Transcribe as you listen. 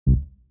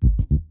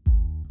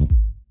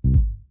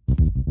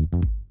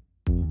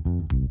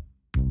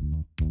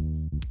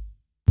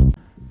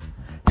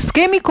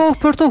Kemi kohë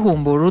për të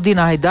humbur.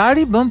 Rudina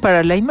Hajdari bën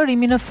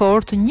paralajmërimin e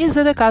fortë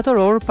 24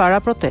 orë para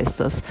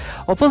protestës.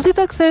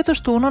 Opozita kthehet të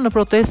shtunën në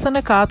protestën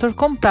e 4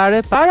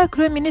 kombëtare para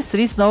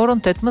kryeministrisë në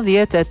orën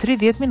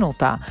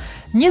 18:30.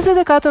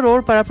 24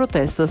 orë para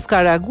protestës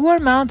ka reaguar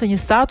me anë të një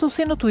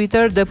statusi në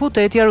Twitter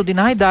deputetja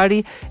Rudina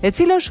Hajdari, e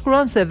cila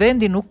shkruan se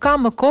vendi nuk ka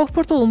më kohë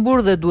për të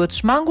humbur dhe duhet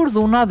shmangur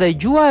dhuna dhe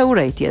gjua e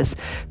urrejtjes.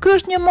 Ky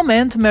është një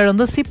moment me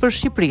rëndësi për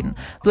Shqipërinë.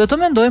 Duhet të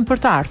mendojmë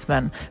për të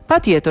ardhmen.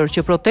 Patjetër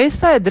që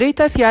protesta e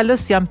drejta e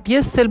fjalës janë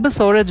pjesë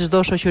thelbësore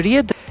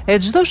e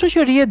çdo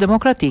shoqërie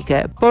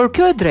demokratike, por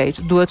kjo e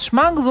drejtë duhet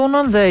shmang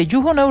dhunën dhe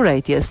gjuhën e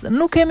urrejtjes.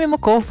 Nuk kemi më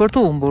kohë për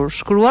të humbur,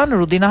 shkruan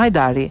Rudina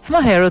Hajdari.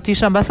 Më herët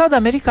ish ambasada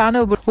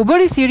amerikane u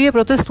bëri thirrje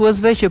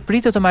protestuesve që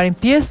pritet të marrin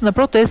pjesë në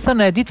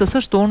protestën e ditës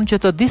së shtunë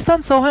që të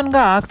distancohen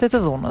nga aktet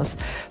e dhunës.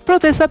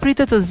 Protesta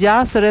pritet të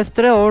zgjasë rreth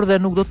 3 orë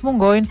dhe nuk do të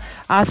mungojnë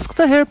as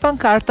këtë herë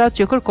pankartat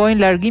që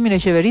kërkojnë largimin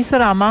e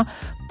qeverisë Rama,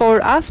 por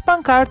as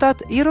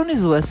pankartat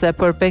ironizuese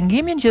për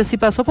pengimin që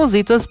sipas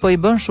opozitës po i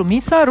bën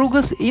shumica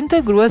rrugës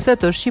integruese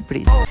të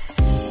Shqipërisë.